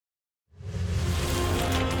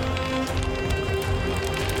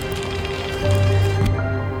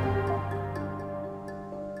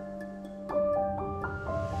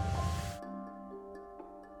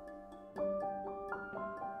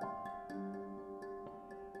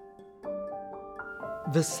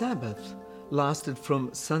The Sabbath lasted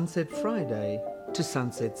from sunset Friday to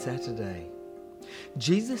sunset Saturday.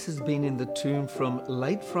 Jesus has been in the tomb from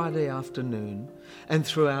late Friday afternoon and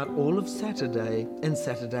throughout all of Saturday and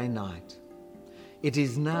Saturday night. It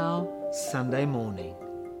is now Sunday morning.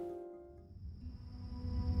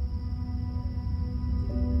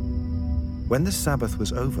 When the Sabbath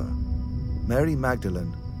was over, Mary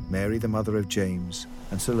Magdalene, Mary the mother of James,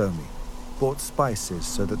 and Salome bought spices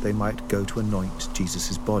so that they might go to anoint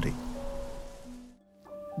Jesus' body.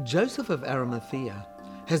 Joseph of Arimathea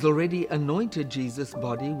has already anointed Jesus'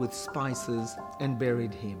 body with spices and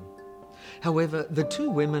buried him. However, the two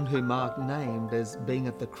women who Mark named as being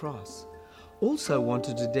at the cross also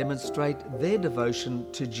wanted to demonstrate their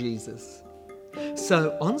devotion to Jesus.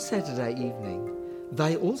 So on Saturday evening,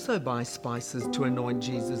 they also buy spices to anoint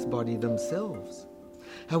Jesus' body themselves.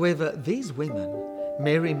 However, these women,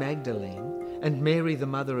 Mary Magdalene and Mary the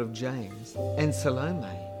mother of James and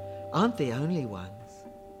Salome, aren't the only ones.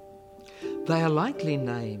 They are likely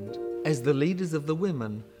named as the leaders of the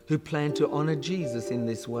women who plan to honor Jesus in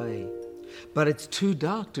this way. But it's too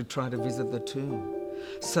dark to try to visit the tomb.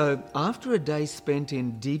 So after a day spent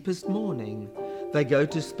in deepest mourning, they go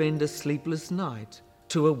to spend a sleepless night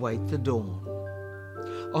to await the dawn.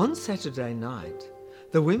 On Saturday night,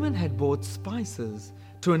 the women had bought spices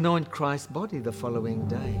to anoint Christ's body the following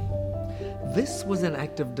day. This was an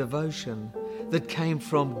act of devotion that came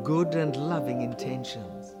from good and loving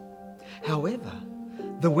intentions. However,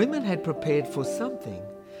 the women had prepared for something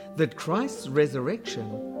that Christ's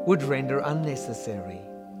resurrection would render unnecessary.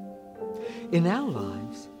 In our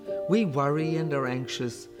lives, we worry and are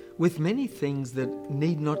anxious with many things that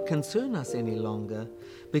need not concern us any longer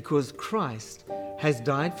because Christ has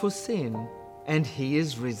died for sin and He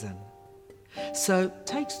is risen. So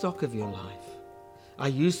take stock of your life. Are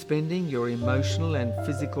you spending your emotional and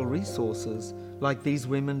physical resources, like these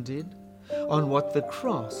women did, on what the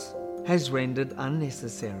cross has rendered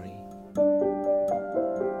unnecessary?